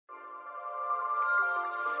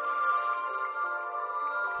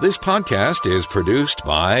This podcast is produced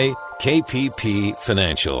by KPP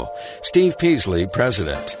Financial. Steve Peasley,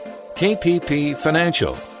 President. KPP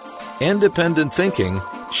Financial. Independent thinking,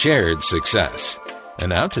 shared success. And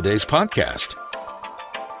now today's podcast.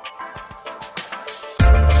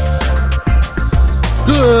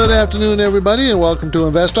 Good afternoon, everybody, and welcome to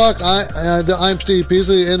Invest Talk. I'm Steve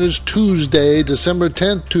Peasley, and it's Tuesday, December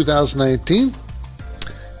 10th, 2019.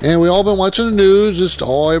 And we've all been watching the news. Just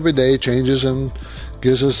every day changes and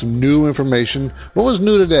gives us new information. What was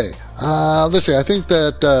new today? Let's see. I think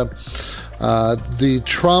that the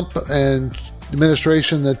Trump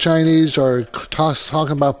administration, the Chinese are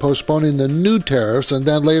talking about postponing the new tariffs, and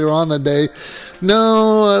then later on in the day,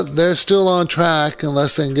 no, they're still on track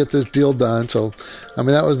unless they can get this deal done. So, I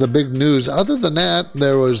mean, that was the big news. Other than that,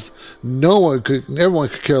 everyone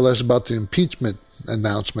could care less about the impeachment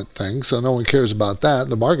announcement thing, so no one cares about that.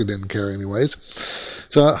 The market didn't care anyways.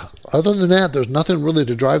 So other than that, there's nothing really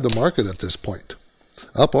to drive the market at this point,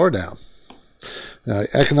 up or down.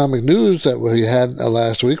 Economic news that we had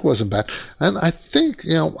last week wasn't bad, and I think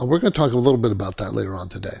we're going to talk a little bit about that later on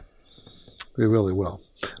today. We really will.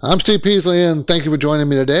 I'm Steve Peasley, and thank you for joining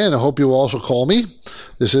me today, and I hope you will also call me.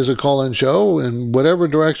 This is a call-in show, and whatever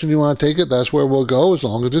direction you want to take it, that's where we'll go, as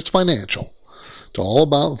long as it's financial. It's all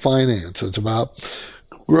about finance. It's about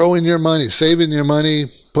growing your money, saving your money,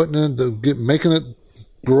 making it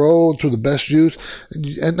grow to the best use.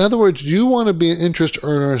 In other words, you want to be an interest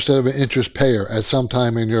earner instead of an interest payer at some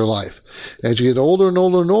time in your life. As you get older and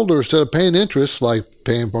older and older, instead of paying interest, like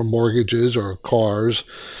paying for mortgages or cars,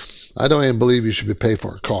 I don't even believe you should be paying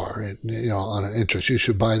for a car, on an interest. You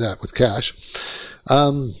should buy that with cash.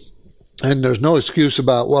 And there's no excuse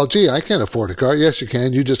about, well, gee, I can't afford a car. Yes, you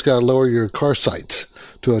can. You just got to lower your car sights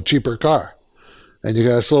to a cheaper car. And you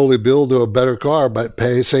got to slowly build to a better car, but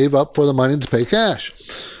save up for the money to pay cash.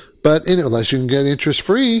 But unless you can get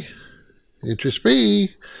interest-free,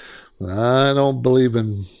 I don't believe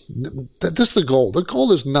in that. This is the goal. The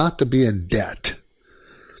goal is not to be in debt.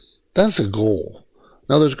 That's the goal.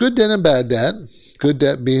 Now, there's good debt and bad debt. Good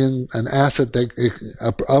debt being an asset that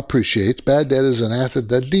appreciates. Bad debt is an asset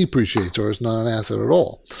that depreciates or is not an asset at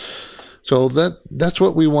all. So that's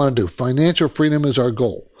what we want to do. Financial freedom is our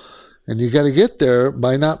goal. And you got to get there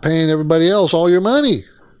by not paying everybody else all your money.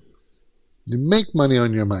 You make money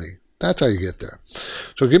on your money. That's how you get there.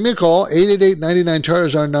 So give me a call. 888-99-CHART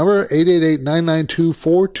is our number.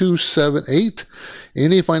 888-992-4278.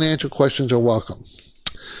 Any financial questions are welcome.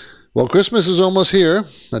 Well, Christmas is almost here,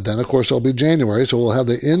 and then, of course, it'll be January, so we'll have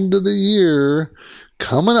the end of the year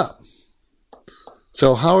coming up.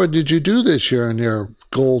 So, Howard, did you do this year in your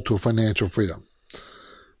goal to financial freedom?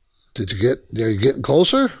 Are you getting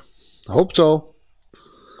closer? I hope so.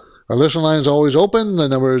 Our listening line is always open. The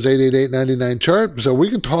number is 888-99-CHART, so we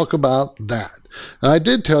can talk about that. And I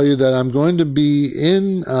did tell you that I'm going to be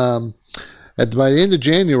by the end of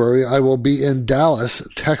January, I will be in Dallas,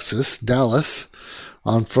 Texas,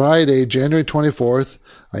 on Friday, January 24th.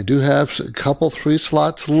 I do have 3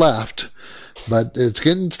 slots left, but it's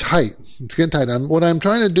getting tight. What I'm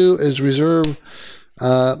trying to do is reserve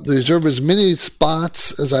as many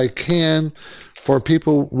spots as I can for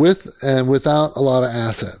people with and without a lot of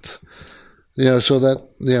assets. So that,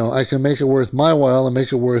 I can make it worth my while and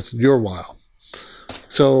make it worth your while.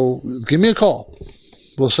 So give me a call.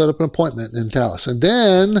 We'll set up an appointment in Dallas. And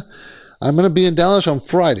then I'm going to be in Dallas on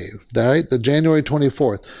Friday, right? The January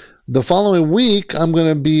 24th. The following week, I'm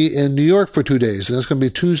going to be in New York for 2 days, and it's going to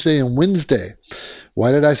be Tuesday and Wednesday.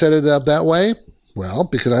 Why did I set it up that way? Well,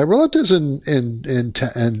 because I have relatives in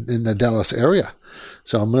the Dallas area,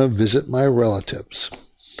 so I'm going to visit my relatives.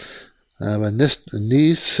 I have a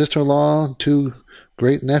niece, sister-in-law, 2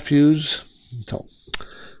 great nephews, so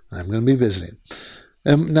I'm going to be visiting.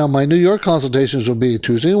 And now, my New York consultations will be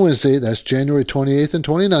Tuesday and Wednesday. That's January 28th and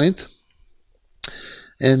 29th.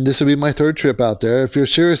 And this will be my 3rd trip out there. If you're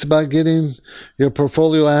serious about getting your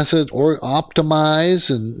portfolio assets or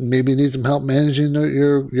optimized and maybe need some help managing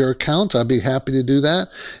your accounts, I'd be happy to do that.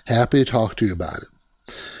 Happy to talk to you about it.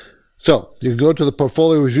 So you can go to the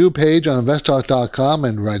portfolio review page on investtalk.com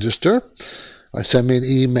and register. Or send me an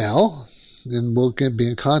email and we'll be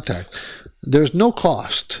in contact. There's no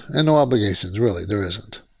cost and no obligations, really. There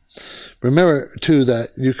isn't. Remember, too,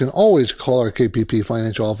 that you can always call our KPP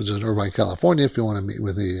financial office in Irvine, California if you want to meet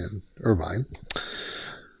with me in Irvine.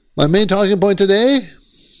 My main talking point today,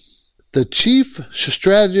 the chief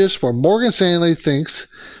strategist for Morgan Stanley thinks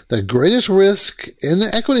the greatest risk in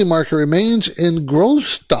the equity market remains in growth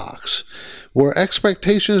stocks where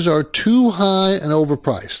expectations are too high and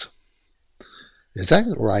overpriced. Is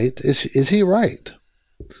that right? Is he right?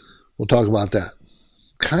 We'll talk about that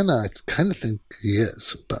kind of think he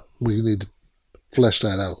is, but we need to flesh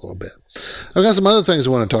that out a little bit. I've got some other things I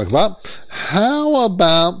want to talk about.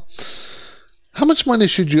 How much money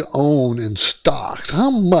should you own in stocks?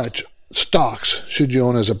 How much stocks should you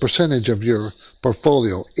own as a percentage of your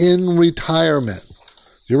portfolio in retirement?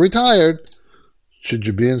 If you're retired, should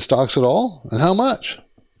you be in stocks at all? And how much?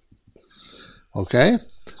 Okay.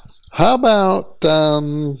 How about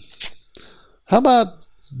the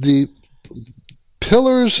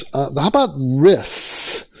pillars? How about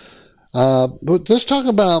risks? But let's talk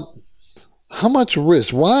about how much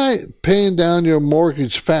risk. Why paying down your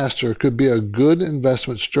mortgage faster could be a good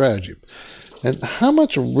investment strategy, and how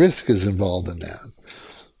much risk is involved in that?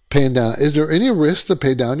 Paying down. Is there any risk to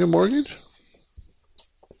pay down your mortgage?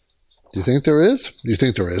 Do you think there is? Do you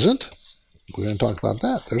think there isn't? We're going to talk about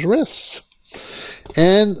that. There's risks.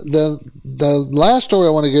 And the last story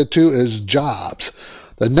I want to get to is jobs.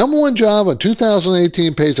 The number one job in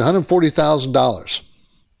 2018 pays $140,000.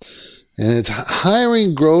 And its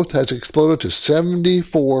hiring growth has exploded to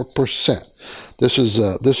 74%. This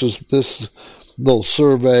little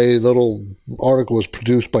survey, little article was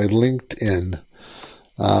produced by LinkedIn.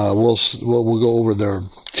 We'll go over their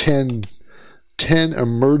 10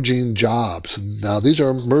 emerging jobs. Now, these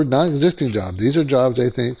are non-existing jobs. These are jobs they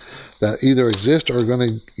think that either exist or are going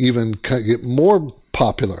to even get more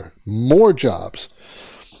popular, more jobs.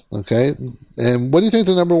 Okay? And what do you think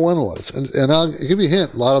the number one was? And I'll give you a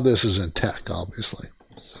hint. A lot of this is in tech, obviously.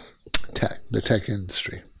 The tech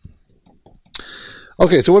industry.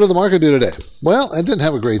 Okay, so what did the market do today? Well, it didn't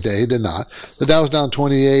have a great day. It did not. The Dow was down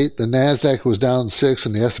 28. The NASDAQ was down 6,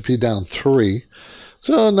 and the S&P down 3.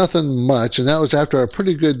 So nothing much, and that was after a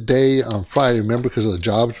pretty good day on Friday, remember, because of the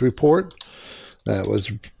jobs report that was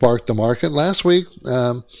sparked the market. Last week,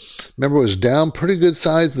 remember, it was down pretty good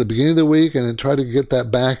size at the beginning of the week, and then tried to get that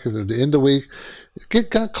back at the end of the week. It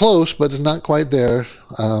got close, but it's not quite there.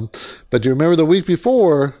 But you remember the week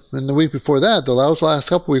before, and the week before that, the last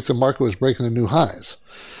couple of weeks, the market was breaking the new highs.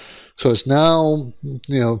 So it's now,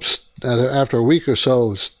 after a week or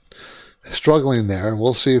so, struggling there, and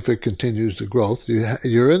we'll see if it continues the growth.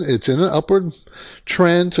 It's in an upward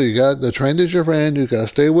trend, so the trend is your friend. You got to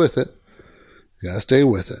stay with it.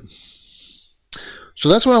 So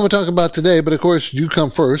that's what I'm going to talk about today. But of course, you come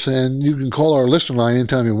first, and you can call our listener line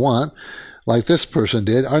anytime you want, like this person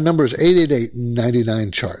did. Our number is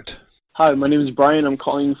 888-99-CHART. Hi, my name is Brian. I'm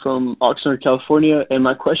calling from Oxnard, California, and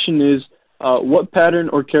my question is, what pattern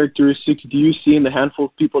or characteristics do you see in the handful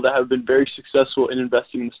of people that have been very successful in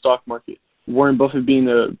investing in the stock market? Warren Buffett being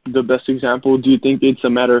the best example. Do you think it's a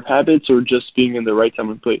matter of habits or just being in the right time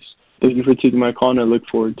and place? Thank you for taking my call, and I look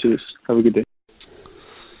forward to this. Have a good day.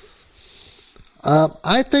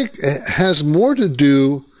 I think it has more to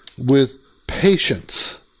do with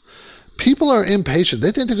patience. People are impatient.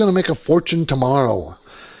 They think they're going to make a fortune tomorrow.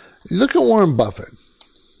 Look at Warren Buffett.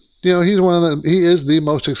 He is the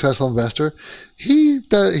most successful investor. He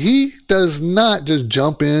does not just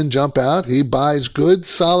jump in, jump out. He buys good,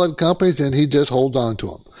 solid companies, and he just holds on to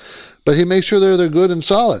them. But he makes sure they're good and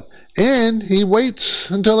solid. And he waits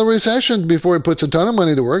until a recession before he puts a ton of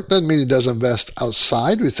money to work. Doesn't mean he doesn't invest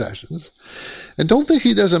outside recessions. And don't think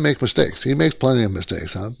he doesn't make mistakes. He makes plenty of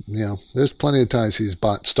mistakes. There's plenty of times he's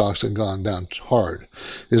bought stocks and gone down hard.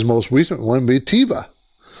 His most recent one would be Teva.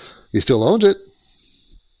 He still owns it,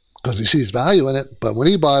 because he sees value in it. But when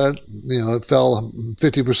he bought it, it fell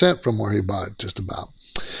 50% from where he bought it, just about.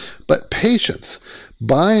 But patience,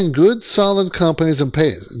 buying good, solid companies and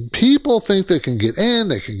paying. People think they can get in,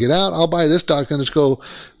 they can get out. I'll buy this stock and it's go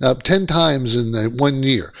up 10 times in 1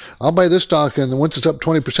 year. I'll buy this stock and once it's up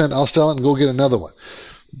 20%, I'll sell it and go get another one.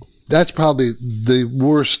 That's probably the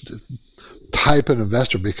worst type of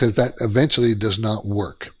investor, because that eventually does not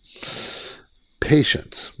work.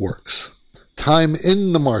 Patience works. Time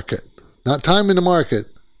in the market, not time in the market,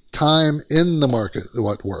 time in the market,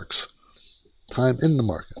 what works. Time in the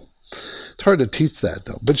market. It's hard to teach that,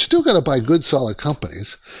 though. But you still got to buy good, solid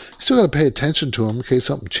companies. You still got to pay attention to them in case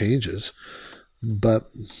something changes. But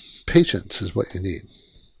patience is what you need.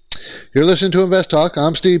 You're listening to Invest Talk.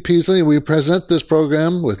 I'm Steve Peasley. We present this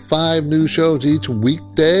program with 5 new shows each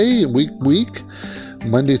weekday, week,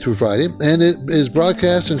 Monday through Friday, and it is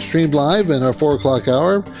broadcast and streamed live in our 4 o'clock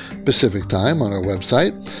hour Pacific time on our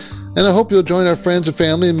website. And I hope you'll join our friends and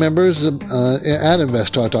family members at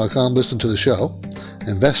investtalk.com. Listen to the show,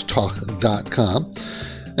 investtalk.com.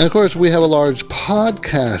 And of course, we have a large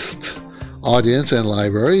podcast audience and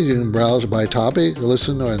library. You can browse by topic,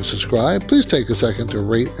 listen, and subscribe. Please take a second to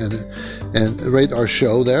rate and rate our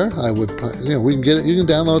show there. We can get it. You can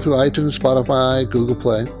download through iTunes, Spotify, Google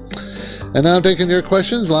Play. And now I'm taking your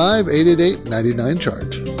questions live,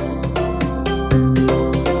 888-99-CHART.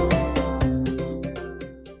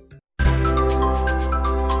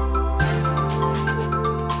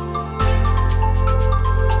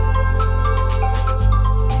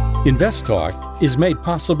 Invest Talk is made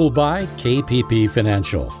possible by KPP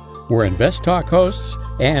Financial, where Invest Talk hosts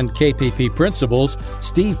and KPP principals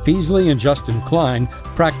Steve Peasley and Justin Klein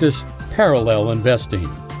practice parallel investing.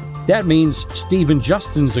 That means Steve and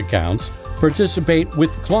Justin's accounts participate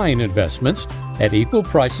with client investments at equal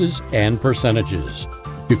prices and percentages.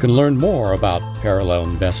 You can learn more about parallel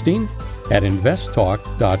investing at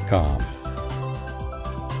investtalk.com.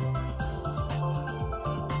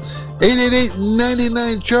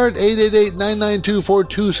 888-99-CHART,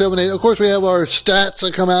 888-992-4278. Of course, we have our stats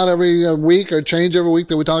that come out every week or change every week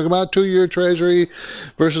that we talk about. 2-year Treasury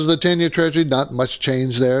versus the 10-year Treasury. Not much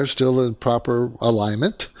change there. Still in proper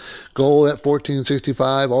alignment. Gold at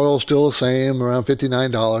 $14.65. Oil still the same, around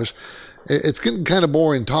 $59. It's getting kind of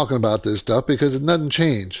boring talking about this stuff because it doesn't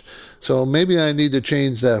change. So maybe I need to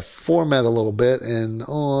change that format a little bit and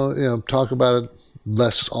talk about it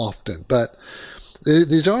less often. But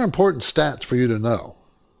these are important stats for you to know.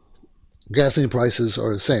 Gasoline prices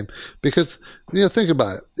are the same because, think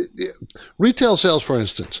about it. Retail sales, for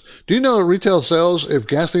instance. Do you know retail sales, if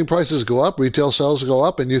gasoline prices go up, retail sales go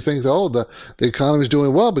up, and you think, the economy is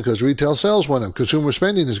doing well because retail sales went up. Consumer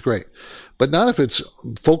spending is great. But not if it's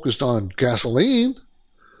focused on gasoline.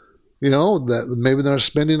 That maybe they're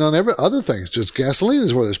spending on other things. Just gasoline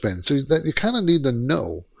is where they're spending. So that you kind of need to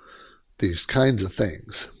know these kinds of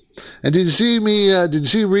things. And did you see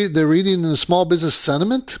the reading in the Small Business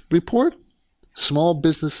Sentiment report? Small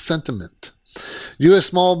Business Sentiment. U.S.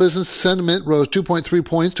 small business sentiment rose 2.3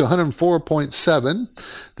 points to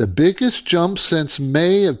 104.7, the biggest jump since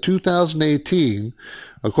May of 2018,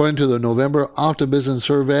 according to the November Optimism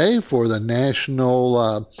Survey for the National,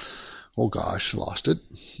 lost it,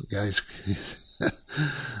 guys.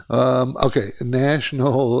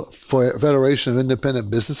 National Federation of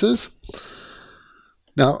Independent Businesses.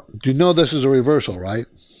 Now, do you know this is a reversal, right?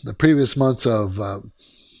 The previous months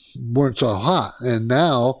weren't so hot, and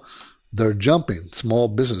now they're jumping. Small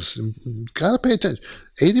business, got to pay attention.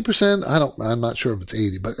 80%, I'm not sure if it's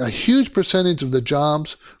 80, but a huge percentage of the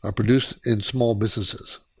jobs are produced in small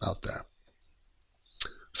businesses out there.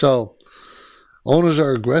 So, owners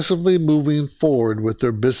are aggressively moving forward with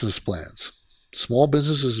their business plans. Small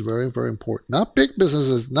business is very, very important. Not big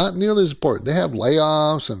businesses, not nearly as important. They have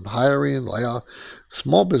layoffs and hiring and layoffs.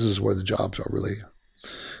 Small business is where the jobs are really.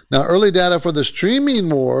 Now, early data for the streaming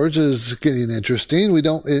wars is getting interesting.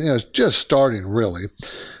 It's just starting really.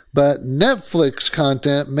 But Netflix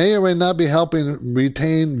content may or may not be helping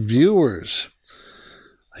retain viewers.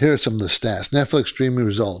 Here are some of the stats. Netflix streaming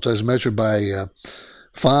results as measured by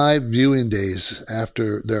 5 viewing days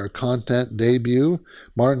after their content debut.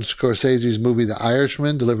 Martin Scorsese's movie The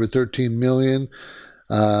Irishman delivered 13 million.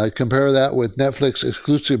 Compare that with Netflix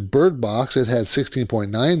exclusive Bird Box. It had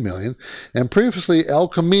 16.9 million. And previously El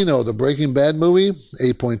Camino, the Breaking Bad movie,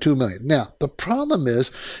 8.2 million. Now, the problem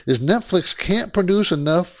is Netflix can't produce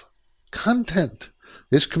enough content.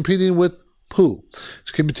 It's competing with who?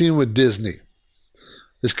 It's competing with Disney.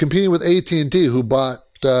 It's competing with AT&T, who bought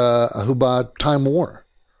Time Warner.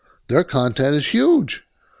 Their content is huge.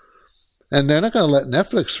 And they're not going to let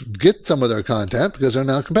Netflix get some of their content because they're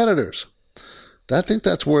now competitors. I think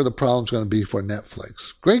that's where the problem's going to be for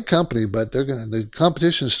Netflix. Great company, but the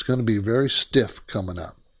competition is going to be very stiff coming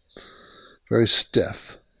up. Very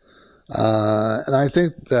stiff. And I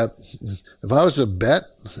think that if I was to bet,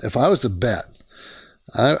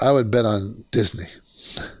 I would bet on Disney.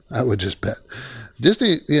 I would just bet.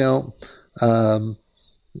 Disney,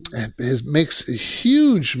 makes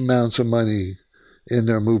huge amounts of money in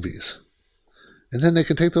their movies, and then they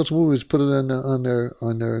can take those movies, put it on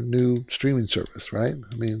their new streaming service, right?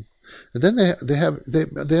 I mean, and then they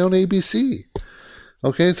own ABC.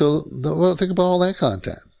 Okay, so think about all that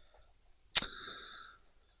content.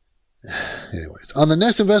 Anyways, on the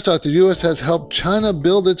next Invest Talk, the U.S. has helped China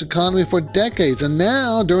build its economy for decades, and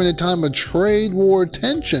now during a time of trade war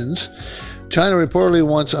tensions, China reportedly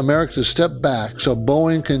wants America to step back so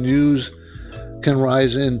Boeing can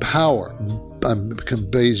rise in power.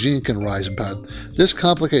 Beijing can rise in power. This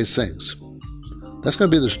complicates things. That's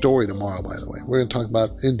going to be the story tomorrow, by the way. We're going to talk about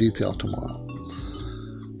in detail tomorrow.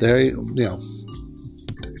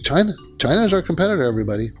 China is our competitor,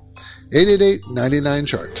 everybody.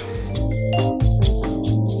 888-99-CHART.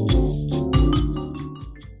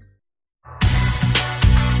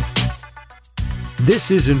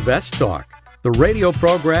 This is Invest Talk, the radio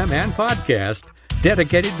program and podcast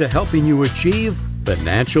dedicated to helping you achieve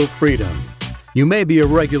financial freedom. You may be a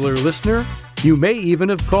regular listener. You may even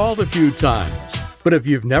have called a few times. But if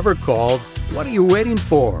you've never called, what are you waiting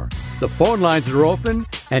for? The phone lines are open,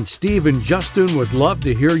 and Steve and Justin would love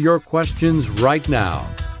to hear your questions right now.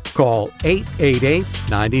 Call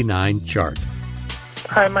 888-99-CHART.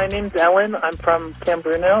 Hi, my name's Ellen. I'm from San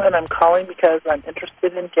Bruno, and I'm calling because I'm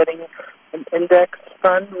interested in getting an index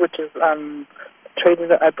fund, which is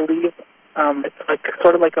traded, I believe, it's like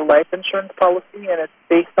sort of like a life insurance policy, and it's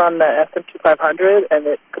based on the S&P 500, and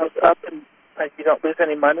it goes up, and like you don't lose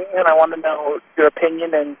any money. And I want to know your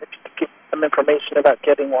opinion, and if you could give some information about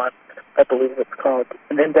getting one. I believe it's called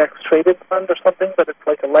an index traded fund or something, but it's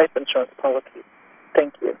like a life insurance policy.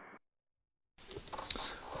 Thank you.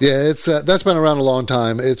 Yeah, it's that's been around a long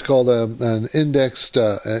time. It's called an indexed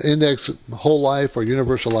index whole life or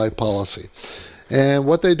universal life policy. And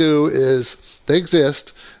what they do is they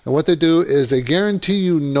exist, and what they do is they guarantee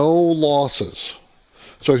you no losses.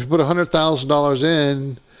 So if you put $100,000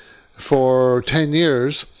 in for 10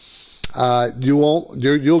 years,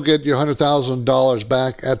 you'll get your $100,000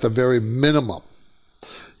 back at the very minimum.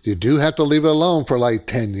 You do have to leave it alone for like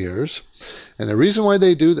 10 years. And the reason why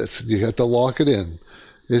they do this, you have to lock it in,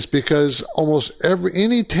 is because almost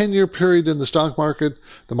any 10-year period in the stock market,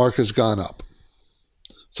 the market has gone up.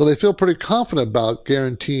 So they feel pretty confident about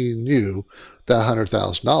guaranteeing you that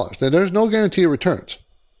 $100,000. Now, there's no guarantee of returns.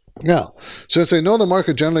 Now, since they know the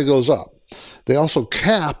market generally goes up, they also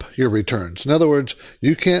cap your returns. In other words,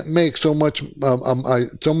 you can't make so much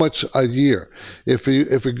a year. If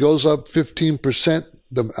it goes up 15%,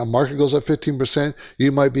 the market goes up 15%,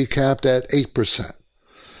 you might be capped at 8%.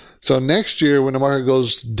 So next year, when the market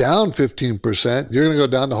goes down 15%, you're going to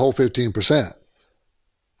go down the whole 15%.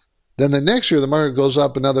 Then the next year, the market goes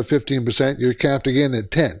up another 15%, you're capped again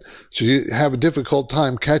at 10. So you have a difficult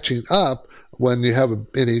time catching up when you have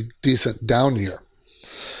any decent down year.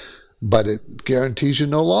 But it guarantees you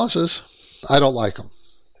no losses. I don't like them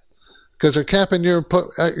because they're capping your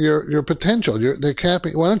potential. They're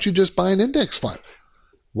capping. Why don't you just buy an index fund?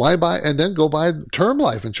 Why buy and then go buy term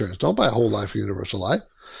life insurance? Don't buy whole life or universal life.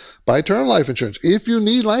 Buy term life insurance. If you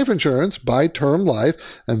need life insurance, buy term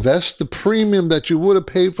life. Invest the premium that you would have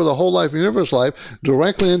paid for the whole life and universal life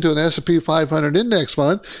directly into an S&P 500 index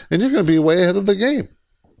fund, and you're going to be way ahead of the game.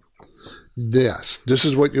 Yes, this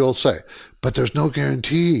is what you'll say. But there's no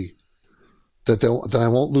guarantee that I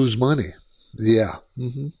won't lose money. Yeah,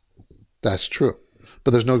 that's true.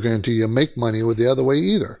 But there's no guarantee you'll make money with the other way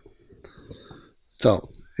either. So,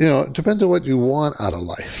 it depends on what you want out of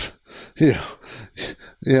life. If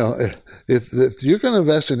you're going to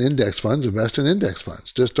invest in index funds, invest in index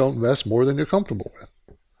funds. Just don't invest more than you're comfortable with.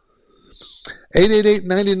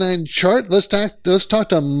 888-99-CHART. Let's talk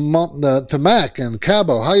to Mac in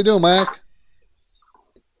Cabo. How you doing, Mac?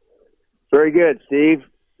 Very good, Steve.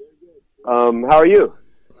 How are you?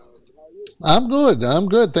 I'm good.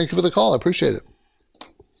 Thank you for the call. I appreciate it.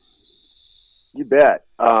 You bet.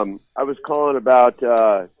 I was calling about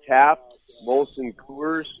TAP, Molson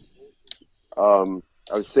Coors. I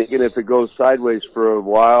was thinking if it goes sideways for a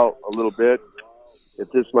while, a little bit, if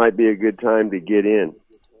this might be a good time to get in.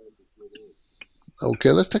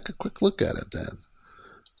 Okay, let's take a quick look at it then.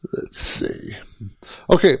 Let's see.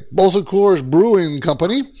 Okay, Molson Coors Brewing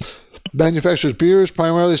Company manufactures beers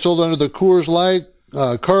primarily sold under the Coors Light,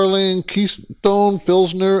 Carling, Keystone,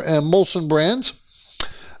 Pilsner, and Molson brands.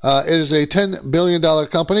 It is a $10 billion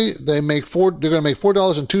company. They're going to make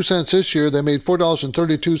 $4.02 this year. They made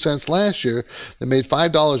 $4.32 last year. They made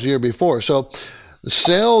 $5 a year before. So the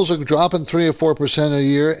sales are dropping 3 or 4% a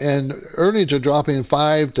year, and earnings are dropping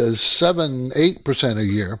 5 to 7, 8% a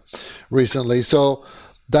year recently. So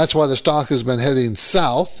that's why the stock has been heading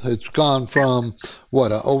south. It's gone from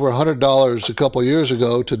over $100 a couple of years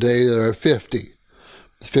ago. Today they're at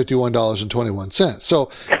 $51.21. So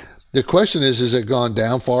the question is it gone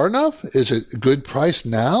down far enough? Is it a good price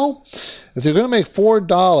now? If they're going to make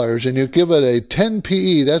 $4 and you give it a 10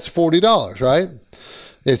 PE, that's $40, right?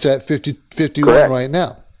 It's at 51 Correct. Right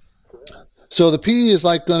now. So the PE is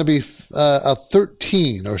like going to be a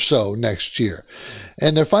 13 or so next year.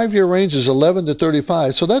 And their 5-year range is 11 to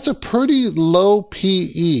 35. So that's a pretty low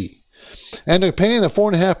PE. And they're paying a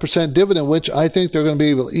 4.5% dividend, which I think they're going to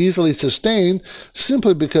be able to easily sustain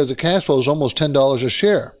simply because the cash flow is almost $10 a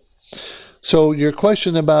share. So your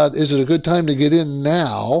question about is it a good time to get in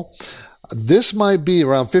now? This might be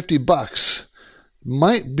around $50.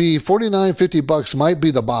 Might be $49-$50 might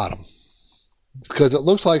be the bottom. Because it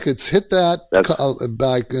looks like it's hit that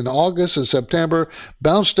like in August and September,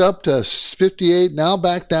 bounced up to 58, now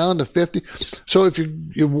back down to 50. So if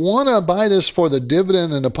you want to buy this for the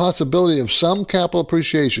dividend and the possibility of some capital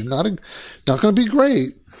appreciation, not going to be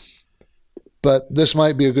great, but this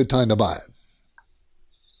might be a good time to buy it.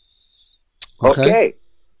 Okay.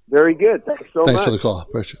 Very good. Thanks so much. Thanks for the call.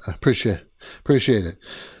 Appreciate it.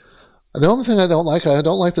 The only thing I don't like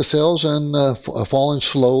the sales and falling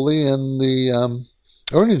slowly, and the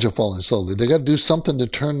earnings are falling slowly. They got to do something to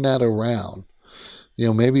turn that around.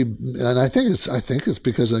 Maybe, and I think it's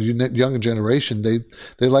because of the younger generation. They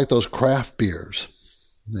like those craft beers.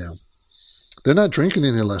 They're not drinking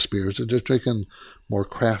any less beers. They're just drinking more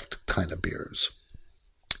craft kind of beers.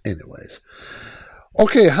 Anyways,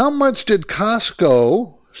 okay, how much did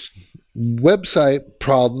Costco website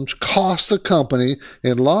problems cost the company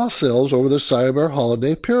in lost sales over the Cyber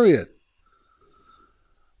holiday period?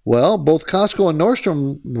 Well, both Costco and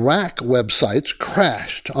Nordstrom Rack websites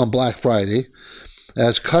crashed on Black Friday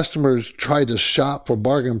as customers tried to shop for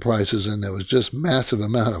bargain prices, and there was just massive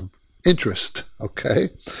amount of interest, okay?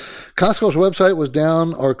 Costco's website was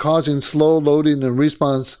down or causing slow loading and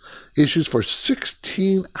response issues for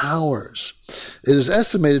 16 hours. It is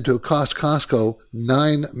estimated to have cost Costco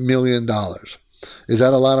 $9 million. Is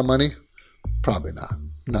that a lot of money? Probably not.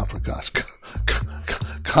 Not for Costco.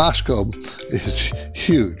 Costco is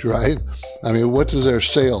huge, right? I mean, what is their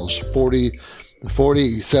sales?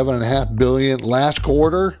 $47.5 billion last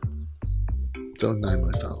quarter? So $9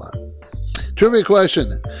 million is not a lot. Trivia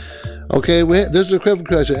question. Okay, this is a trivia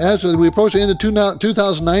question. As we approach the end of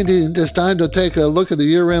 2019, it's time to take a look at the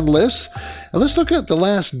year-end list. And let's look at the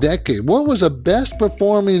last decade. What was the best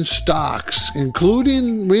performing stocks,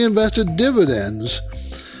 including reinvested dividends,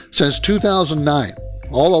 since 2009?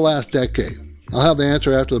 All the last decade. I'll have the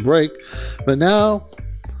answer after the break. But now,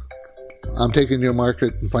 I'm taking your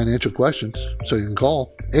market and financial questions, so you can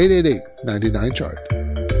call 888-99-CHART.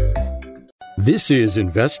 This is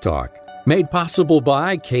Invest Talk, made possible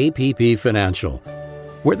by KPP Financial,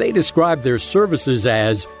 where they describe their services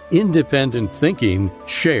as independent thinking,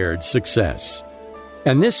 shared success.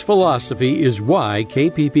 And this philosophy is why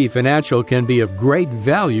KPP Financial can be of great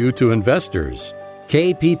value to investors.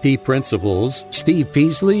 KPP principals Steve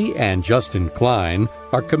Peasley and Justin Klein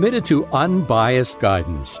are committed to unbiased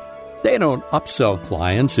guidance. They don't upsell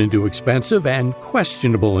clients into expensive and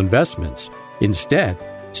questionable investments. Instead,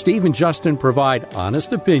 Steve and Justin provide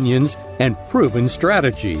honest opinions and proven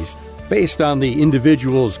strategies based on the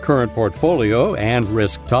individual's current portfolio and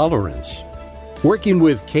risk tolerance. Working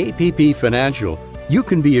with KPP Financial, you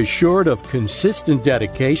can be assured of consistent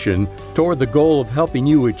dedication toward the goal of helping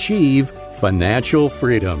you achieve financial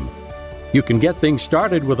freedom. You can get things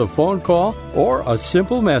started with a phone call or a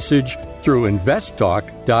simple message through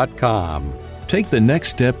investtalk.com. Take the next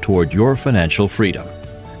step toward your financial freedom.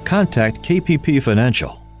 Contact KPP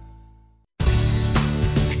Financial.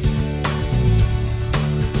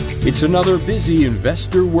 It's another busy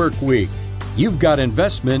investor work week. You've got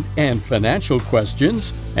investment and financial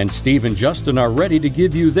questions, and Steve and Justin are ready to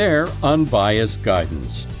give you their unbiased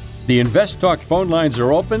guidance. The Invest Talk phone lines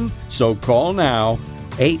are open, so call now,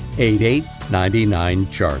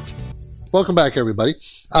 888-99-CHART. Welcome back, everybody.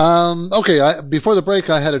 Before the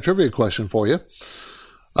break, I had a trivia question for you.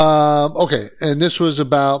 And this was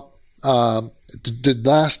about the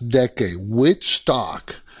last decade. Which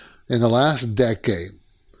stock in the last decade,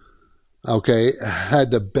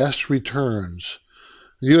 had the best returns?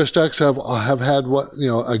 U.S. stocks have had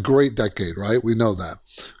a great decade, right? We know that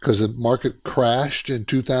because the market crashed in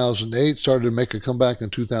 2008, started to make a comeback in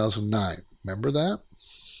 2009. Remember that?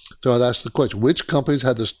 So that's the question. Which companies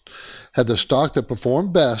had the stock that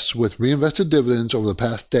performed best with reinvested dividends over the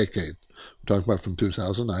past decade? I'm talking about from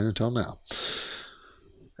 2009 until now.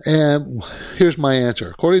 And here's my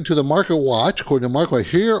answer. According to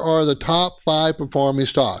MarketWatch, here are the top 5 performing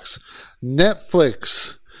stocks.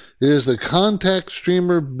 Netflix is the content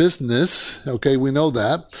streamer business. Okay, we know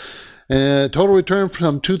that. And total return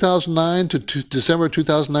from 2009 to December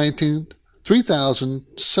 2019,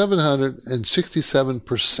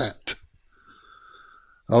 3,767%.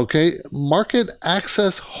 Okay, Market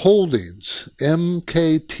Access Holdings,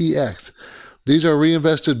 MKTX. These are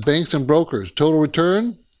reinvested banks and brokers. Total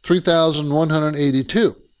return,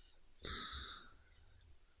 3,182.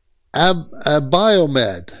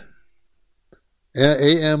 Abiomed,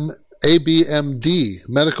 ABMD,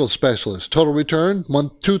 medical specialist. Total return,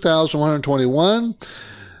 2,121.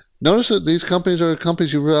 Notice that these companies are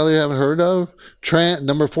companies you really haven't heard of.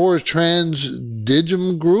 Number 4 is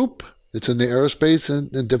Transdigm Group. It's in the aerospace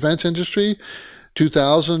and defense industry.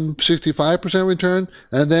 2,065% return.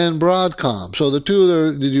 And then Broadcom. So the two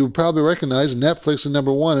that you probably recognize, Netflix is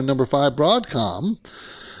number 1 and number 5, Broadcom.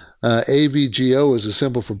 AVGO is a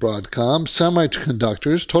symbol for Broadcom.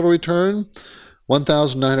 Semiconductors, total return,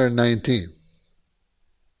 1,919.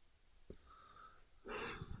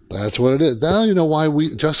 That's what it is. Now you know why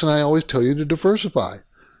Justin and I always tell you to diversify.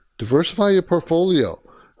 Diversify your portfolio.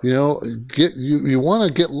 You want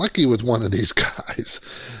to get lucky with one of these guys.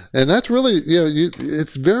 And that's really,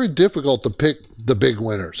 it's very difficult to pick the big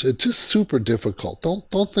winners. It's just super difficult.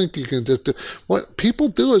 Don't think you can just do. What people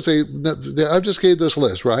do is I just gave this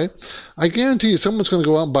list, right? I guarantee you someone's going to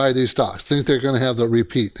go out and buy these stocks, think they're going to have the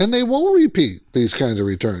repeat. And they won't repeat these kinds of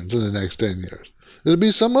returns in the next 10 years. It'll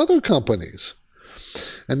be some other companies.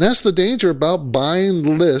 And that's the danger about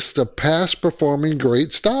buying lists of past performing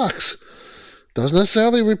great stocks. Doesn't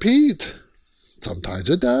necessarily repeat. Sometimes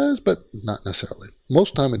it does, but not necessarily.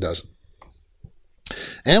 Most of the time it doesn't.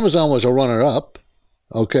 Amazon was a runner-up,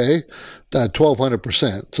 okay,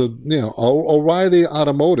 1,200%. So, O'Reilly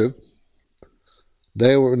Automotive,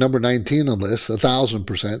 they were number 19 on the list,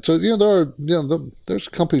 1,000%. So, there's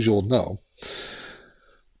companies you'll know.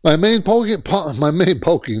 My main talking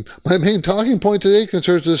point today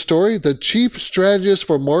concerns this story. The chief strategist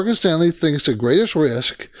for Morgan Stanley thinks the greatest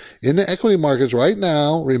risk in the equity markets right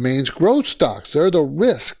now remains growth stocks. They're the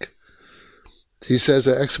risk. He says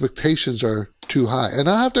that expectations are too high. And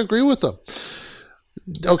I have to agree with them.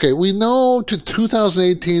 Okay, we know to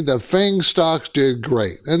 2018 the FANG stocks did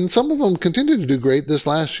great. And some of them continue to do great this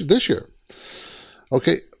year.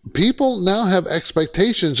 Okay, people now have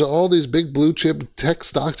expectations of all these big blue chip tech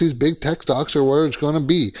stocks. These big tech stocks are where it's going to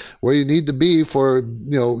be, where you need to be for,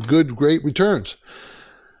 great returns.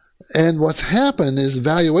 And what's happened is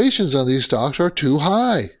valuations on these stocks are too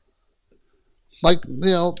high. Like,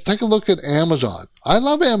 take a look at Amazon. I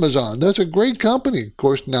love Amazon. That's a great company. Of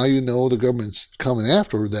course, now the government's coming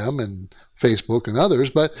after them and Facebook and others,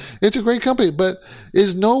 but it's a great company. But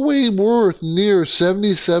is no way worth near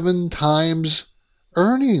 77 times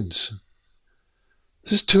earnings.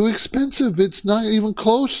 This is too expensive. It's not even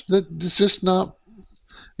close. It's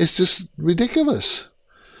just ridiculous.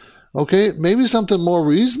 Okay, maybe something more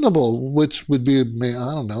reasonable, which would be,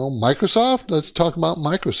 Microsoft. Let's talk about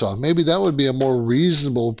Microsoft. Maybe that would be a more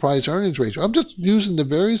reasonable price earnings ratio. I'm just using the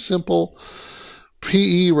very simple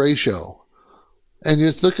PE ratio. And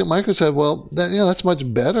you look at Microsoft, well, that's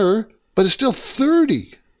much better, but it's still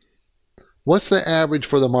 30. What's the average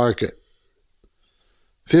for the market?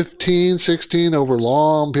 15, 16 over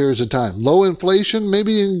long periods of time. Low inflation,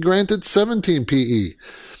 maybe granted 17 PE.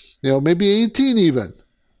 Maybe 18 even,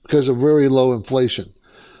 because of very low inflation.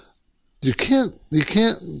 You can't,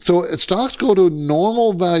 so stocks go to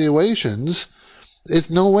normal valuations. It's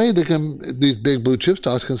no way these big blue chip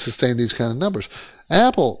stocks can sustain these kind of numbers.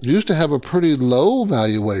 Apple used to have a pretty low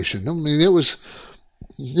valuation. I mean, it was,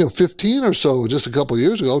 15 or so just a couple of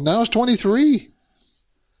years ago. Now it's 23.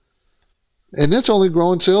 And it's only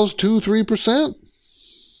growing sales 2-3%.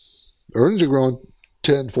 Earnings are growing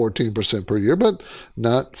 10-14% per year, but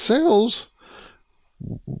not sales.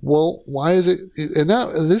 Well, why is it? And now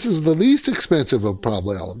this is the least expensive of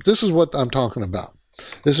probably all of them. This is what I'm talking about.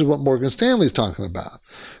 This is what Morgan Stanley's talking about.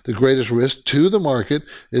 The greatest risk to the market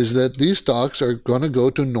is that these stocks are going to go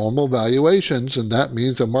to normal valuations, and that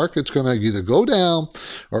means the market's going to either go down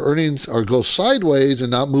or earnings or go sideways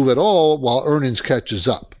and not move at all while earnings catches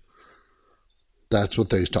up. That's what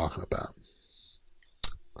they're talking about.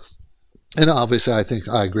 And obviously, I think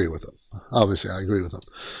I agree with them.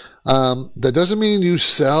 That doesn't mean you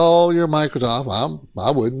sell your Microsoft.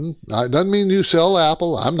 I wouldn't. It doesn't mean you sell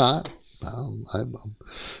Apple. I'm not.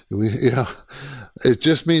 It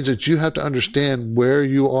just means that you have to understand where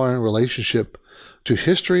you are in relationship to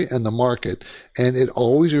history and the market, and it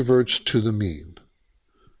always reverts to the mean.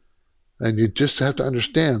 And you just have to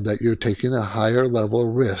understand that you're taking a higher level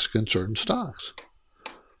of risk in certain stocks.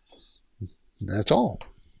 That's all.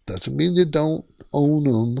 Doesn't mean you don't own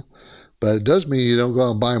them, but it does mean you don't go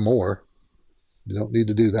out and buy more. You don't need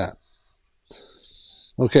to do that.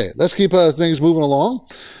 Okay, let's keep things moving along.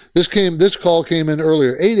 This call came in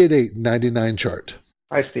earlier, 888-99-CHART.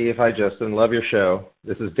 Hi, Steve. Hi, Justin. Love your show.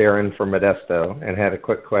 This is Darren from Modesto, and had a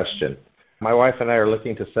quick question. My wife and I are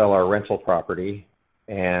looking to sell our rental property,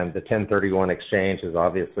 and the 1031 exchange is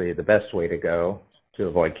obviously the best way to go to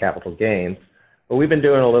avoid capital gains. But we've been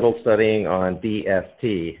doing a little studying on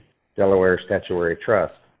DST, Delaware Statutory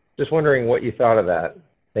Trust. Just wondering what you thought of that.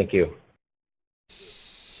 Thank you.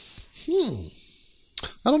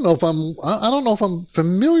 I don't know if I'm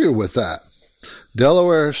familiar with that.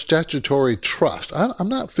 Delaware Statutory Trust. I'm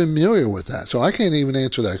not familiar with that, so I can't even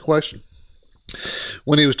answer that question.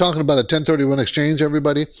 When he was talking about a 1031 exchange,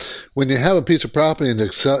 everybody, when you have a piece of property and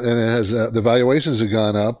it has the valuations have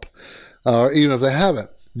gone up, or even if they haven't,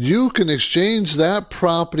 you can exchange that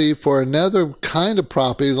property for another kind of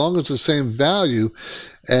property as long as it's the same value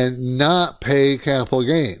and not pay capital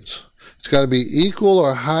gains. It's got to be equal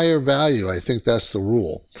or higher value. I think that's the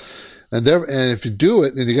rule. And if you do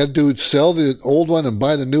it, and you got to sell the old one and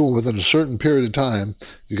buy the new one within a certain period of time,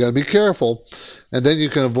 you got to be careful. And then you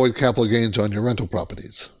can avoid capital gains on your rental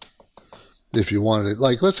properties. If you wanted it,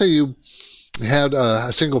 like let's say you had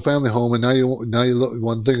a single family home and now you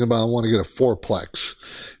want to think about, I want to get a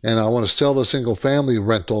fourplex and I want to sell the single family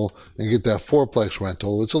rental and get that fourplex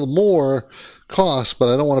rental. It's a little more cost,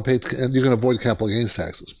 but I don't want to pay, and you can avoid capital gains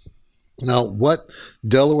taxes. Now, what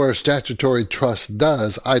Delaware statutory trust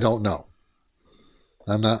does, I don't know.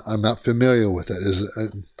 I'm not familiar with it,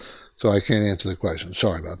 so I can't answer the question.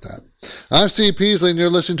 Sorry about that. I'm Steve Peasley, and you're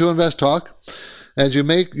listening to Invest Talk. As you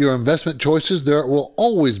make your investment choices, there will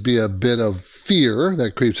always be a bit of fear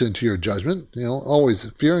that creeps into your judgment. Always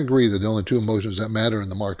fear and greed are the only two emotions that matter in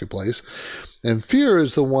the marketplace. And fear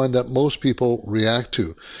is the one that most people react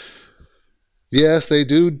to. Yes, they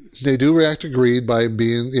do react to greed by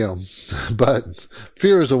being, but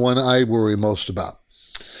fear is the one I worry most about.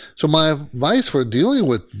 So my advice for dealing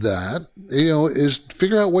with that, is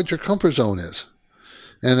figure out what your comfort zone is.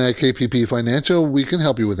 And at KPP Financial, we can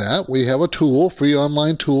help you with that. We have a tool, free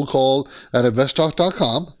online tool called at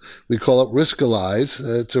investtalk.com. We call it Riskalyze.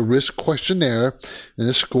 It's a risk questionnaire, and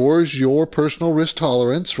it scores your personal risk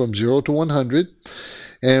tolerance from 0 to 100.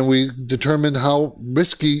 And we determine how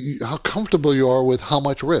comfortable you are with how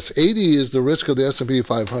much risk. 80 is the risk of the S&P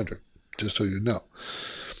 500, just so you know.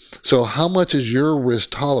 So how much is your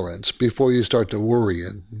risk tolerance before you start to worry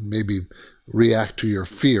and maybe react to your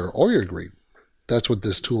fear or your greed? That's what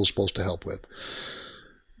this tool is supposed to help with.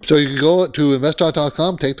 So you can go to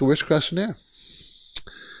investtalk.com, take the risk questionnaire.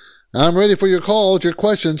 I'm ready for your calls, your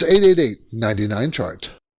questions,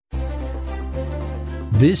 888-99-CHART.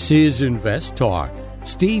 This is Invest Talk.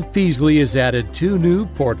 Steve Peasley has added 2 new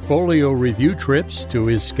portfolio review trips to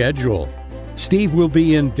his schedule. Steve will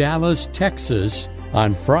be in Dallas, Texas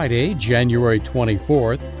on Friday, January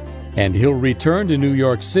 24th, and he'll return to New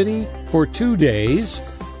York City for 2 days,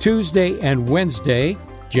 Tuesday and Wednesday,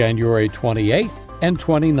 January 28th and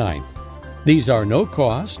 29th. These are no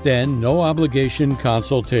cost and no obligation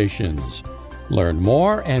consultations. Learn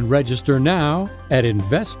more and register now at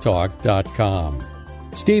investtalk.com.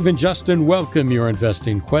 Steve and Justin welcome your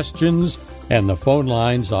investing questions, and the phone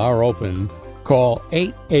lines are open. Call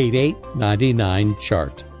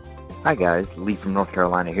 888-99-CHART. Hi guys, Lee from North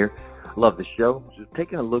Carolina here. Love the show. Just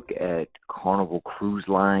taking a look at Carnival Cruise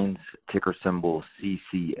Lines, ticker symbol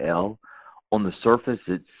CCL. On the surface,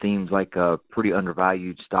 it seems like a pretty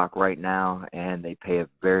undervalued stock right now, and they pay a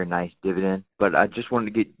very nice dividend. But I just wanted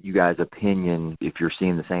to get you guys' opinion if you're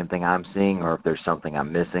seeing the same thing I'm seeing or if there's something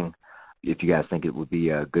I'm missing, if you guys think it would be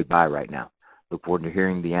a good buy right now. Look forward to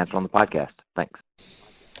hearing the answer on the podcast. Thanks.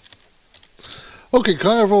 Okay,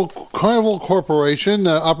 Carnival Corporation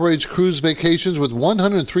operates cruise vacations with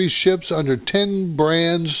 103 ships under 10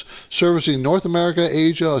 brands servicing North America,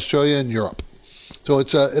 Asia, Australia, and Europe. So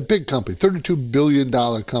it's a big company, $32 billion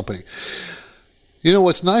company.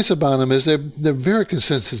 What's nice about them is they're very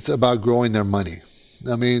consistent about growing their money.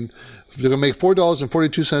 I mean, they're going to make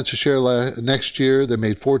 $4.42 a share next year. They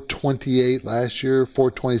made $4.28 last year,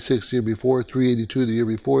 $4.26 the year before, $3.82 the year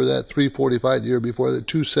before that, $3.45 the year before that,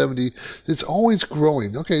 $2.70. It's always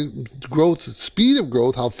growing. Okay, growth, speed of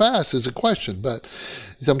growth, how fast is a question, but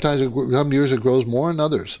sometimes some years it grows more than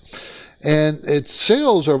others. And its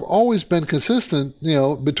sales have always been consistent,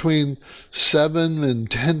 between 7 and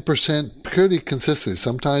 10%, pretty consistent.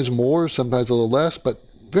 Sometimes more, sometimes a little less, but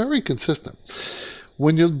very consistent.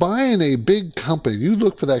 When you're buying a big company, you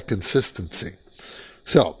look for that consistency.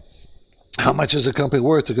 So, how much is a company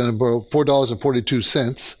worth? They're going to borrow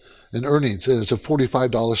 $4.42 in earnings, and it's a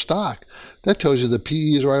 $45 stock. That tells you the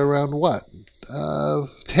PE is right around what?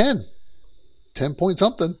 10 point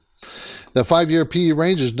something. The 5-year PE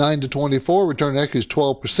range is 9 to 24. Return on equity is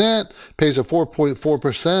 12%. Pays a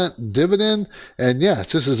 4.4% dividend. And yes,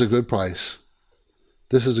 this is a good price.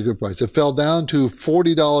 This is a good price. It fell down to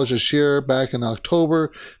 $40 a share back in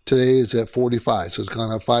October. Today is at $45, so it's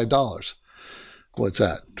gone up $5. What's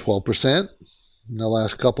that, 12% in the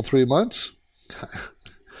last 3 months?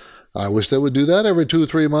 I wish they would do that every 2 or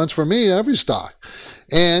 3 months for me, every stock.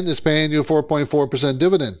 And it's paying you a 4.4%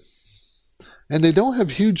 dividend. And they don't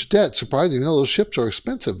have huge debt. Surprisingly, those ships are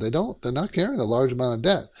expensive. They're not carrying a large amount of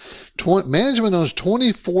debt. Management owns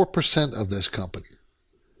 24% of this company.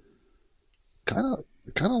 Kind of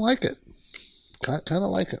like it. Kind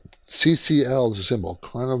of like it. CCL is a symbol.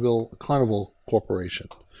 Carnival Corporation.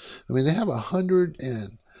 I mean, they have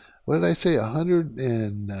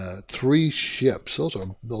 103 ships.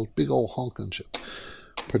 Those big old honking ships.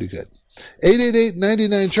 Pretty good.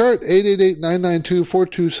 888-99-CHART,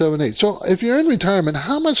 888-992-4278. So if you're in retirement,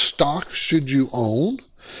 how much stock should you own?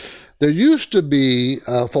 There used to be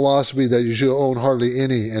a philosophy that you should own hardly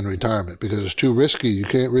any in retirement because it's too risky. You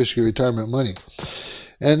can't risk your retirement money.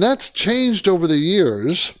 And that's changed over the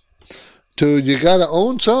years to you got to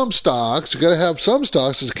own some stocks. You got to have some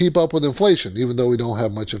stocks to keep up with inflation. Even though we don't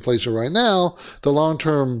have much inflation right now, the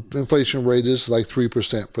long-term inflation rate is like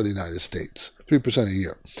 3% for the United States, 3% a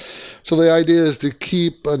year. So the idea is to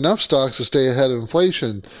keep enough stocks to stay ahead of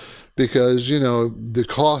inflation because, the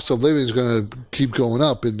cost of living is going to keep going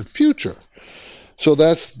up in the future. So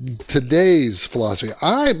that's today's philosophy.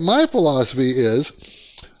 My philosophy is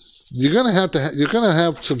you're going to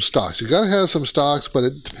have some stocks. You got to have some stocks, but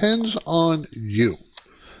it depends on you.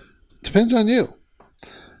 It depends on you.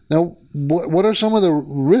 Now, what are some of the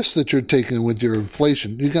risks that you're taking with your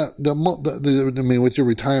inflation? You got with your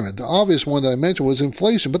retirement. The obvious one that I mentioned was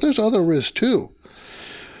inflation, but there's other risks too.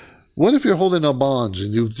 What if you're holding up bonds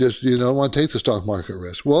and you don't want to take the stock market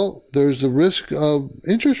risk? Well, there's the risk of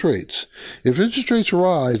interest rates. If interest rates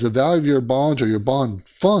rise, the value of your bonds or your bond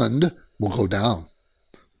fund will go down.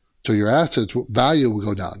 So your assets value will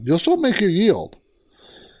go down. You'll still make your yield.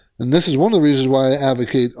 And this is one of the reasons why I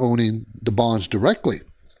advocate owning the bonds directly.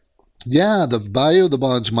 Yeah, the value of the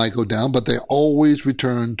bonds might go down, but they always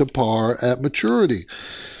return to par at maturity.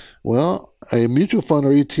 Well, a mutual fund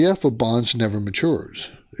or ETF of bonds never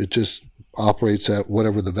matures. It just operates at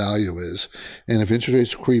whatever the value is. And if interest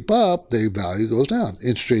rates creep up, the value goes down.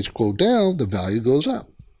 Interest rates go down, the value goes up.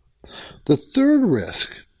 The third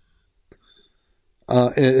risk,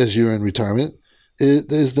 as you're in retirement,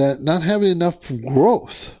 is that not having enough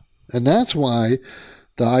growth. And that's why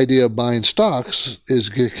the idea of buying stocks is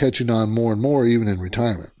catching on more and more, even in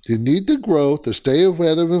retirement. You need the growth to stay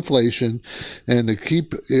ahead of inflation and to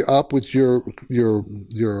keep up with your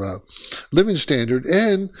living standard.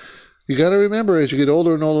 And you got to remember, as you get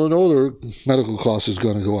older and older and older, medical costs is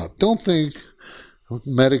going to go up. Don't think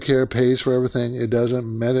Medicare pays for everything. It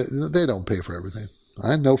doesn't. They don't pay for everything.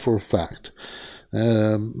 I know for a fact.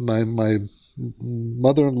 My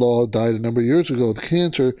mother-in-law died a number of years ago with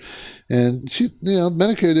cancer, and she,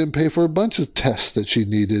 Medicare didn't pay for a bunch of tests that she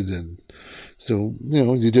needed, and so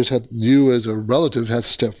you as a relative had to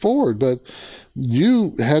step forward, but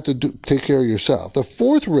you had to take care of yourself. The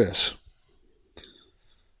fourth risk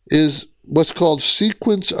is what's called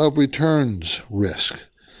sequence of returns risk,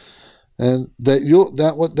 and what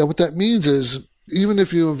that means is even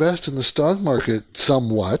if you invest in the stock market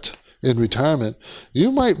somewhat in retirement,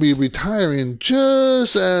 you might be retiring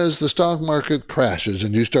just as the stock market crashes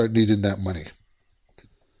and you start needing that money.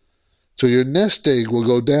 So your nest egg will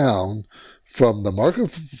go down from the market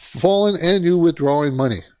falling and you withdrawing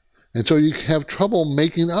money. And so you have trouble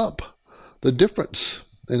making up the difference,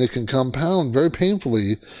 and it can compound very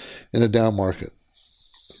painfully in a down market.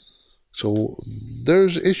 So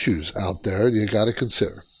there's issues out there you got to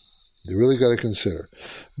consider. You really got to consider.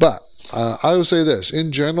 But I would say this.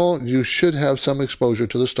 In general, you should have some exposure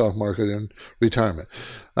to the stock market in retirement.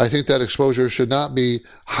 I think that exposure should not be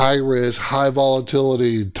high risk, high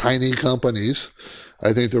volatility, tiny companies.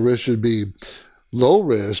 I think the risk should be low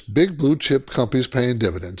risk, big blue chip companies paying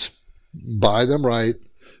dividends. Buy them right,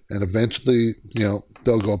 and eventually,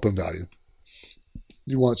 they'll go up in value.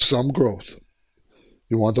 You want some growth.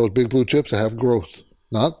 You want those big blue chips to have growth.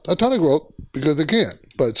 Not a ton of growth, because they can't,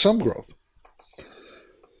 but some growth.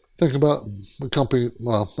 Think about a company,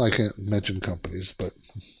 well, I can't mention companies, but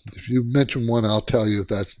if you mention one, I'll tell you if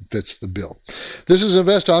that fits the bill. This is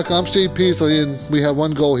Invest Talk. I'm Steve Peasley, and we have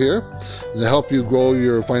one goal here, to help you grow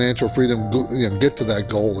your financial freedom, get to that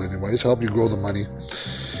goal anyways, help you grow the money.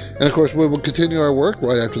 And of course, we will continue our work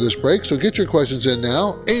right after this break, so get your questions in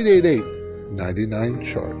now,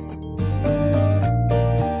 888-99-CHART.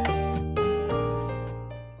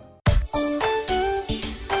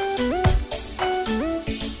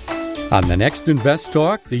 On the next Invest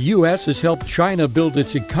Talk, the U.S. has helped China build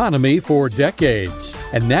its economy for decades.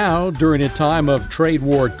 And now, during a time of trade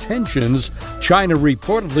war tensions, China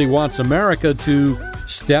reportedly wants America to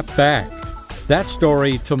step back. That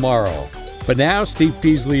story tomorrow. But now, Steve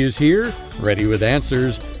Peasley is here, ready with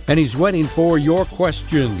answers, and he's waiting for your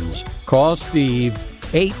questions. Call Steve,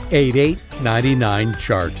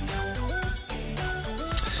 888-99-CHART.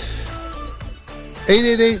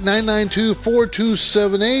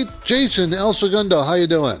 888-992-4278. Jason, El Segundo, how you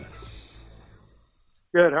doing?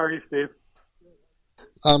 Good. How are you, Steve?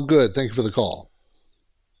 I'm good. Thank you for the call.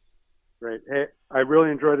 Great. Hey, I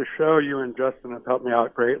really enjoyed the show. You and Justin have helped me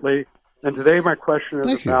out greatly. And today my question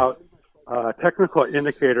is about technical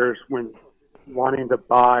indicators when wanting to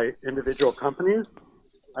buy individual companies.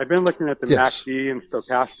 I've been looking at the MACD and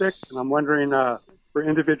stochastic, and I'm wondering for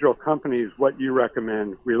individual companies what you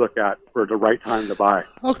recommend we look at for the right time to buy.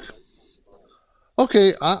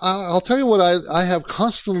 Okay, I'll tell you what I have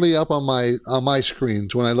constantly up on my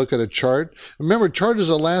screens when I look at a chart. Remember, chart is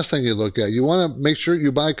the last thing you look at. You want to make sure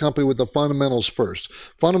you buy a company with the fundamentals first.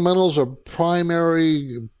 Fundamentals are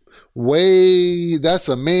primary way. That's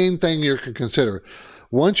the main thing you can consider.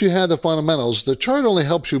 Once you have the fundamentals, the chart only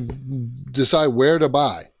helps you decide where to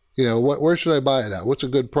buy. Where should I buy it at? What's a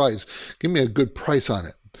good price? Give me a good price on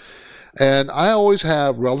it. And I always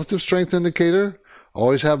have relative strength indicator.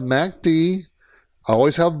 Always have MACD. I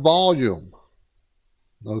always have volume.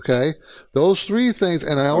 Okay? Those three things,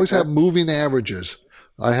 and I always have moving averages.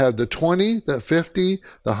 I have the 20, the 50,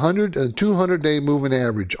 the 100, and 200-day moving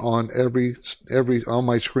average on every on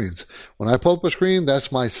my screens. When I pull up a screen,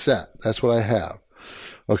 that's my set. That's what I have.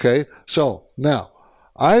 Okay? So, now,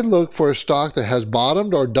 I look for a stock that has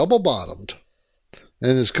bottomed or double bottomed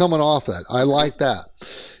and is coming off that. I like that.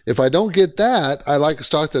 If I don't get that, I like a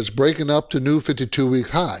stock that's breaking up to new 52-week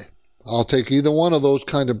high. I'll take either one of those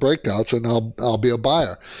kind of breakouts and I'll be a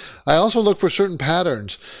buyer. I also look for certain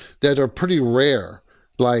patterns that are pretty rare,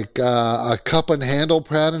 like a cup and handle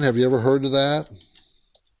pattern. Have you ever heard of that?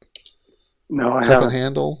 No, I haven't. Cup and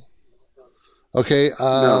handle? Okay.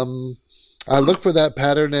 No. I look for that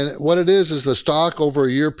pattern, and what it is the stock over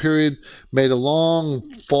a year period made a long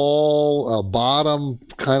fall, bottom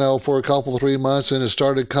kind of for a couple, 3 months, and it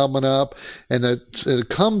started coming up, and it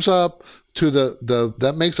comes up to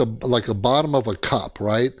that makes like a bottom of a cup,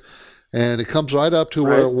 right? And it comes right up to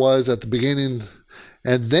where it was at the beginning,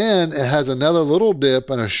 and then it has another little dip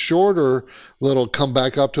and a shorter little come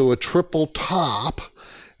back up to a triple top,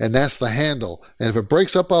 and that's the handle. And if it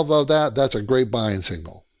breaks up above that, that's a great buying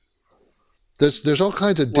signal. There's all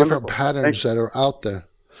kinds of different patterns that are out there.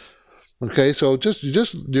 Okay, so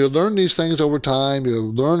you learn these things over time. You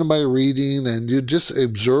learn them by reading, and you just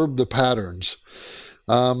observe the patterns.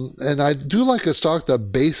 And I do like a stock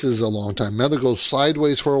that bases a long time. Either goes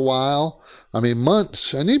sideways for a while,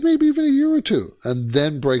 months, and maybe even a year or two, and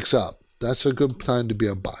then breaks up. That's a good time to be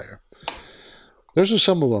a buyer. Those are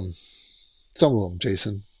some of them. Some of them,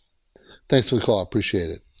 Jason. Thanks for the call.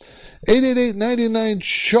 Appreciate it.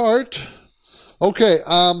 888-99-CHART. Okay,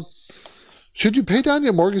 should you pay down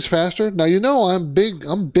your mortgage faster? Now, I'm big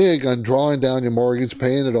on drawing down your mortgage,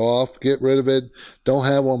 paying it off, get rid of it, don't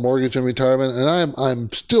have one mortgage in retirement, and I'm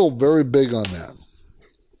still very big on that.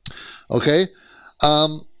 Okay?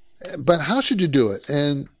 But how should you do it?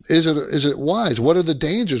 And is it wise? What are the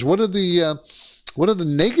dangers? What are the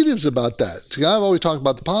negatives about that? See, I've always talked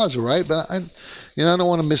about the positive, right? But I don't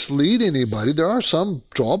want to mislead anybody. There are some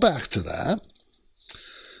drawbacks to that.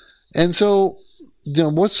 And so,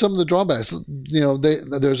 what's some of the drawbacks?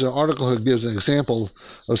 There's an article that gives an example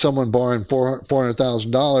of someone borrowing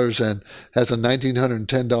 $400,000 and has a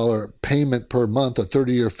 $1,910 payment per month, a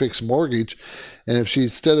 30-year fixed mortgage. And if she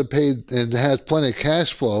instead of paid and has plenty of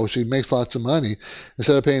cash flow, she makes lots of money.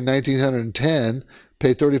 Instead of paying $1,910,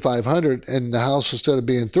 pay $3,500, and the house, instead of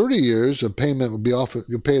being 30 years, the payment would be off.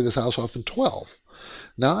 You pay this house off in 12.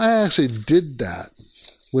 Now, I actually did that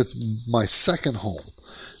with my second home,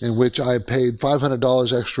 in which I paid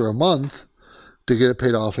 $500 extra a month to get it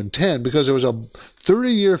paid off in 10, because there was a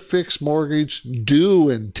 30-year fixed mortgage due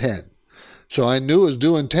in 10. So I knew it was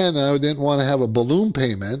due in 10, and I didn't want to have a balloon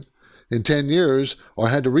payment in 10 years, or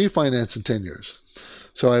I had to refinance in 10 years.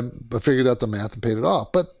 So I figured out the math and paid it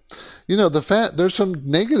off. But, there's some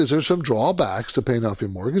negatives, there's some drawbacks to paying off your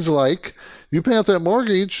mortgage, like you pay off that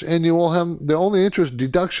mortgage and you will have the only interest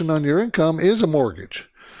deduction on your income is a mortgage.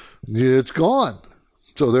 It's gone.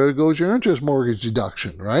 So there goes your interest mortgage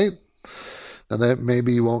deduction, right? Now that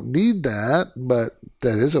maybe you won't need that, but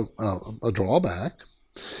that is a drawback.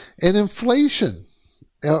 And inflation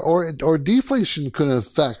or deflation could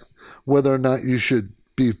affect whether or not you should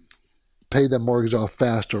pay that mortgage off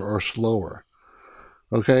faster or slower.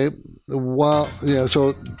 Okay, well,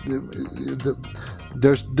 so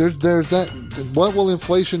there's that. What will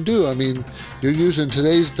inflation do? You're using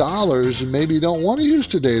today's dollars, and maybe you don't want to use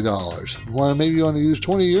today's dollars. Maybe you want to use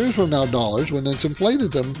 20 years from now dollars when it's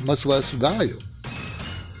inflated to much less value.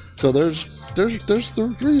 So there's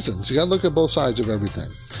the reasons. You got to look at both sides of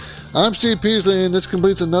everything. I'm Steve Peasley, and this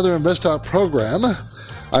completes another Invest Talk program.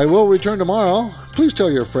 I will return tomorrow. Please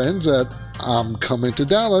tell your friends that I'm coming to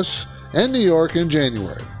Dallas and New York in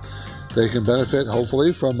January. They can benefit,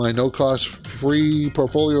 hopefully, from my no-cost free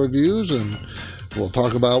portfolio reviews, and we'll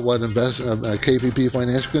talk about what KPP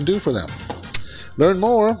Financial can do for them. Learn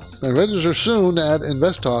more and register soon at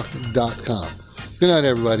investtalk.com. Good night,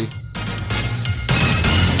 everybody.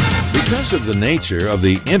 Because of the nature of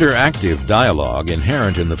the interactive dialogue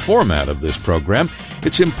inherent in the format of this program,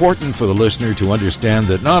 It's important for the listener to understand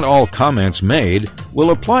that not all comments made will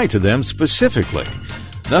apply to them specifically.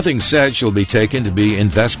 Nothing said shall be taken to be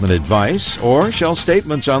investment advice, or shall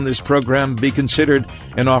statements on this program be considered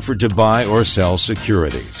an offer to buy or sell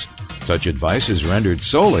securities. Such advice is rendered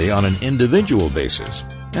solely on an individual basis,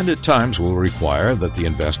 and at times will require that the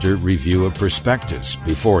investor review a prospectus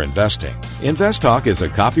before investing. InvestTalk is a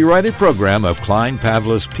copyrighted program of Klein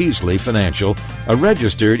Pavlis Peasley Financial, a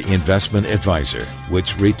registered investment advisor,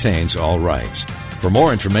 which retains all rights. For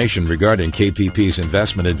more information regarding KPP's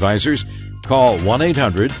investment advisors, call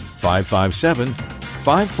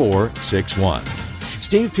 1-800-557-5461.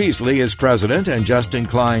 Steve Peasley is President and Justin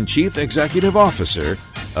Klein, Chief Executive Officer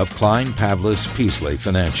of Klein Pavlis Peasley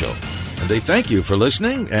Financial. And they thank you for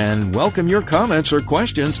listening and welcome your comments or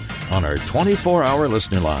questions on our 24-hour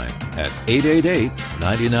listener line at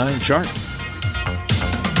 888-99-CHART.